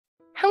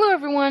Hello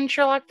everyone,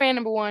 SherlockFan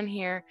 #1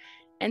 here,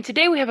 and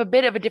today we have a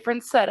bit of a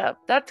different setup.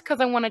 That's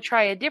because I want to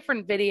try a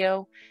different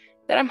video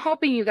that I'm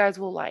hoping you guys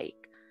will like.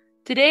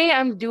 Today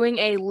I'm doing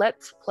a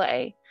Let's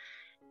Play,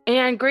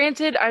 and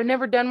granted, I've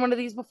never done one of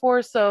these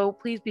before, so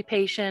please be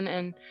patient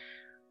and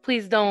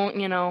please don't,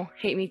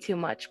 hate me too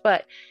much.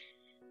 But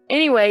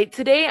anyway,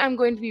 today I'm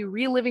going to be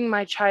reliving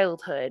my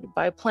childhood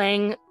by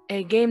playing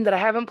a game that I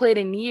haven't played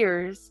in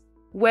years,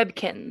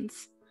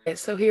 Webkinz. Okay,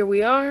 so here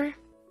we are.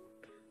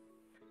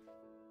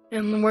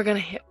 And then we're gonna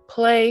hit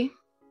play.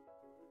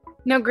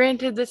 Now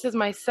granted, this is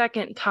my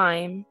second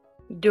time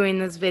doing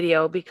this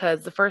video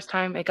because the first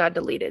time it got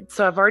deleted.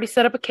 So I've already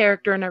set up a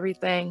character and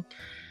everything.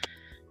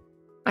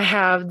 I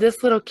have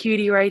this little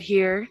cutie right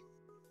here.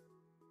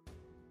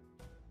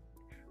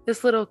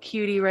 This little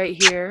cutie right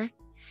here.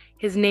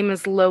 His name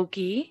is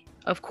Loki,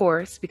 of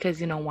course,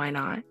 because why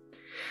not?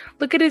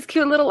 Look at his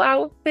cute little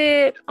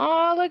outfit.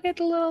 Oh, look at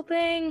the little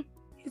thing.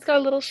 He's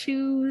got little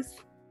shoes.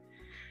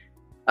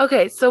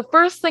 Okay, so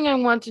first thing I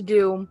want to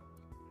do,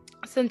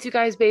 since you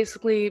guys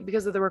basically,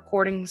 because of the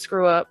recording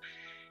screw up,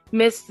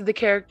 missed the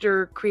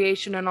character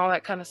creation and all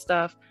that kind of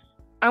stuff,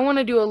 I want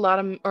to do a lot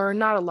of, or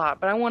not a lot,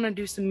 but I want to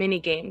do some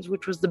mini games,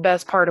 which was the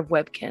best part of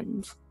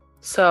Webkinz.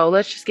 So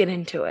let's just get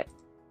into it.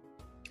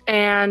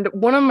 And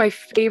one of my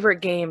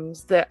favorite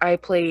games that I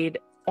played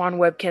on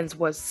Webkinz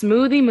was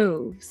Smoothie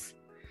Moves.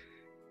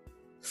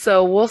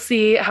 So we'll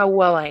see how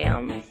well I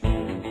am.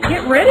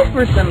 Get ready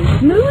for some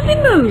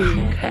smoothie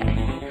moves. Okay.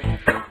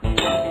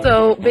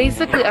 So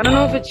basically, I don't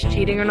know if it's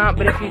cheating or not,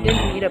 but if you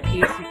didn't need a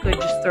piece, you could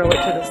just throw it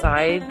to the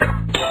side.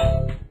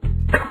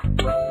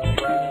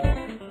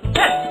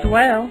 That's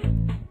swell.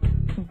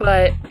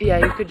 But yeah,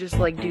 you could just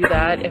do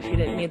that if you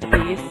didn't need the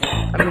piece.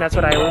 I mean, that's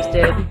what I always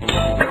did.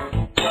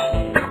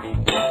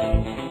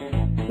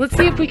 Let's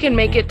see if we can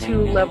make it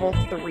to level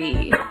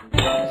 3.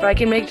 If I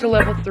can make it to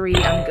level 3,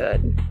 I'm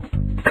good.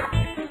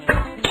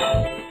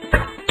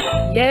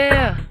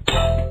 Yeah!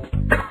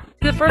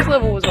 The first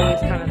level was always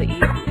kind of the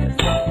easiest,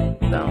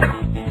 so.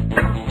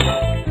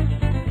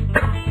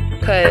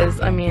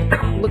 Because, I mean,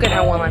 look at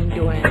how well I'm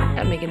doing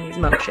at making these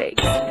milkshakes.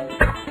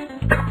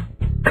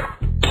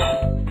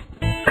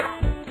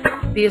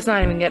 See, it's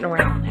not even getting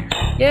around there.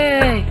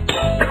 Yay!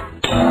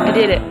 I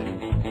did it.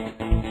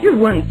 You're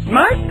one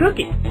smart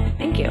cookie.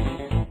 Thank you.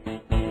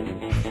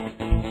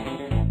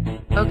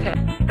 Okay.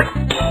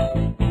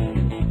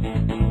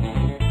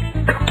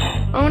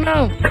 Oh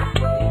no!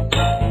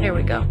 There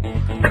we go.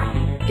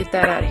 Get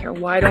that out of here.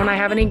 Why don't I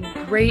have any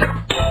great...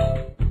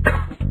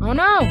 Oh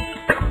no!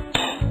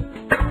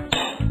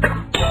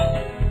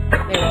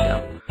 There we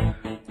go.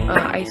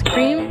 Ice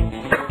cream.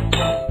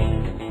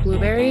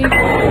 Blueberry.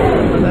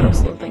 Oh, that'll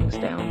slow things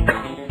down.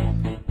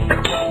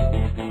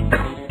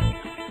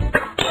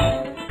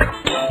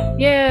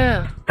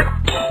 Yeah!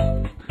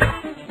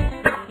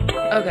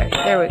 Okay,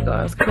 there we go.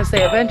 I was gonna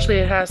say, eventually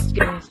it has to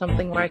give me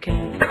something where I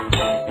can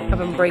have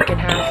them break in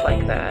half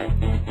like that.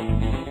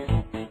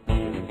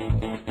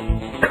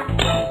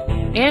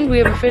 And we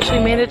have officially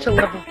made it to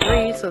level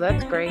 3, so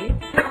that's great.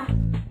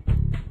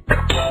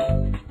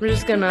 We're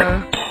just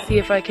gonna see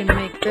if I can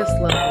make this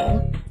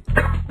level.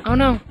 Oh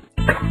no.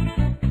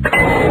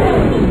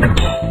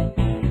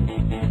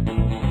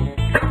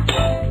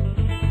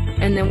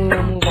 And then we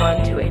will move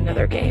on to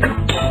another game.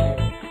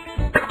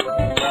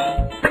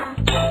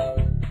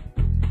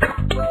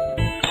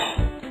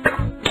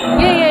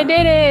 Yay, I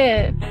did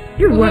it!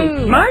 You're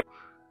one smart.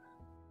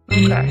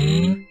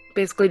 Okay.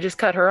 Basically just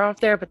cut her off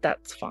there, but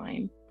that's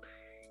fine.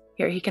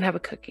 Here, he can have a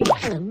cookie.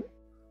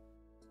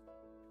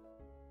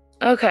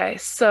 Okay,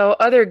 so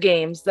other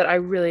games that I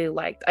really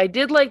liked. I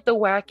did like the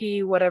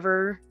wacky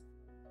whatever.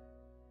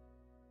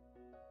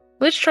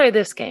 Let's try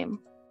this game.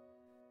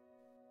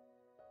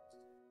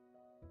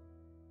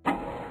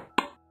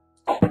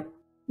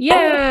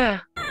 Yeah!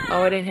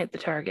 Oh, I didn't hit the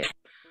target.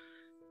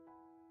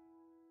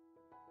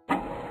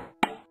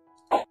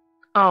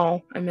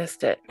 Oh, I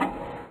missed it.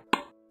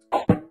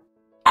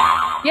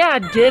 Yeah, I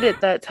did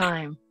it that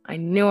time. I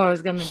knew I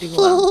was gonna do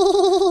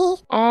well.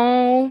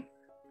 Oh,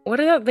 what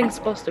is that thing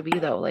supposed to be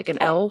though? Like an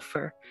elf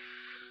or?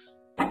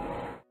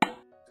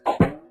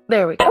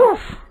 There we go.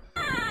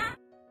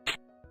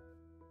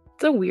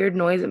 It's a weird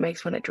noise it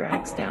makes when it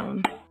drags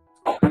down.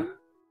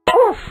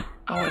 Oh,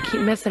 I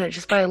keep missing it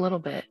just by a little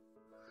bit.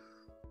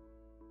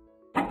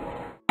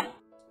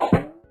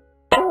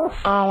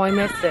 Oh, I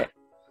missed it.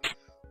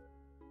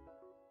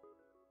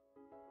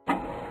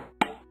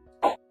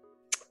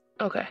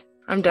 Okay,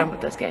 I'm done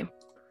with this game.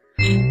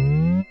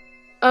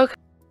 Okay.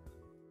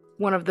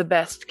 One of the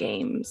best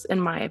games, in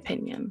my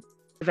opinion.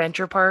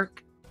 Adventure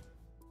Park.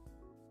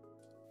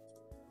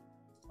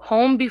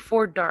 Home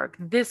Before Dark.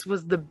 This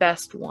was the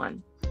best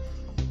one.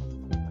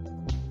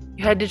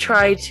 You had to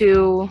try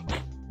to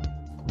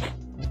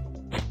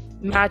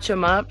match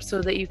them up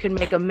so that you could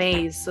make a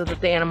maze so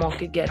that the animal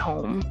could get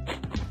home.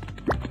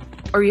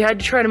 Or you had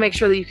to try to make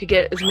sure that you could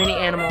get as many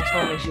animals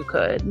home as you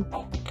could.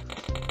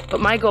 But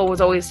my goal was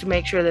always to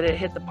make sure that it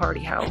hit the party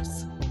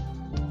house.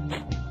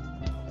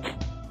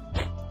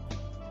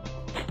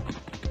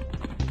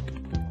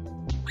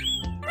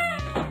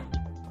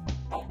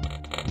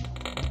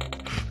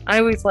 I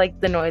always like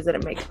the noise that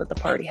it makes with the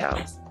party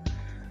house.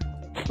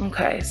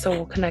 Okay, so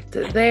we'll connect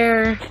it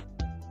there.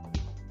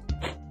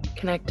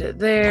 Connect it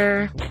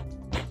there.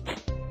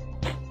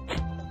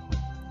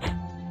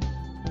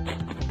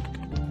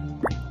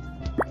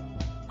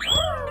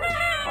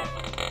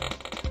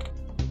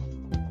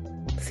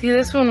 See,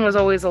 this one was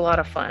always a lot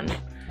of fun.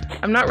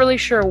 I'm not really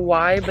sure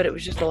why, but it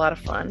was just a lot of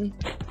fun.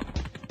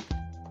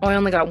 Oh, I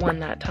only got one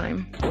that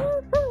time.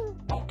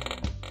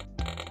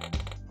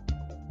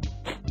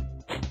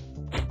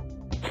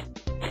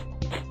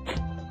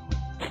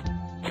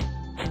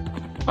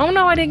 Oh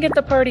no, I didn't get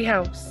the party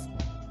house.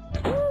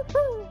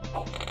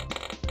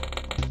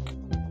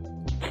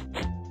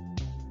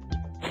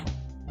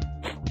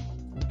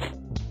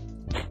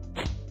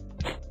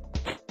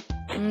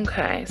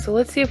 Okay, so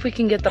let's see if we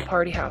can get the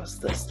party house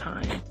this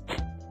time.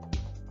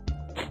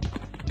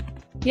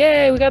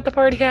 Yay, we got the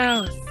party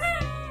house.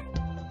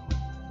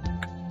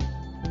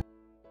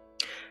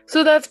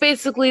 So that's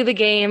basically the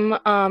game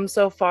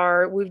so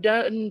far. We've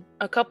done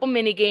a couple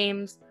mini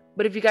games,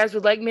 but if you guys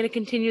would like me to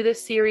continue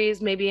this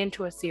series, maybe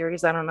into a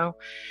series, I don't know,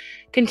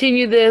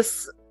 continue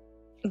this,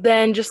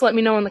 then just let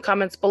me know in the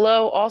comments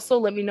below. Also,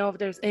 let me know if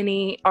there's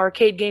any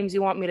arcade games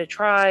you want me to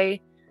try.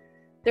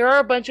 There are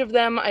a bunch of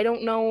them. I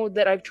don't know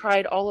that I've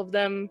tried all of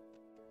them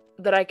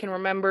that I can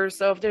remember.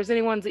 So if there's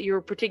any ones that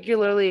you're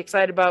particularly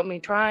excited about me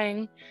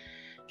trying,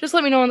 just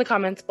let me know in the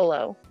comments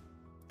below.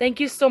 Thank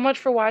you so much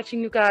for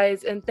watching, you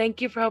guys, and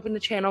thank you for helping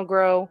the channel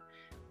grow.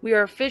 We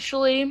are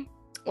officially,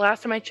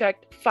 last time I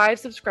checked, 5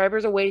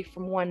 subscribers away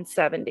from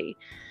 170.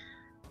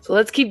 So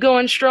let's keep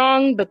going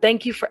strong, but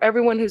thank you for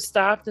everyone who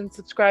stopped and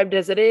subscribed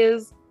as it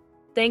is.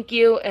 Thank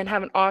you, and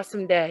have an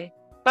awesome day.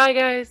 Bye,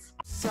 guys.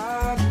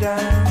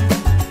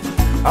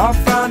 I'll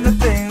find the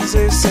things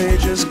they say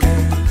just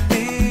can't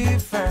be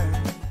found.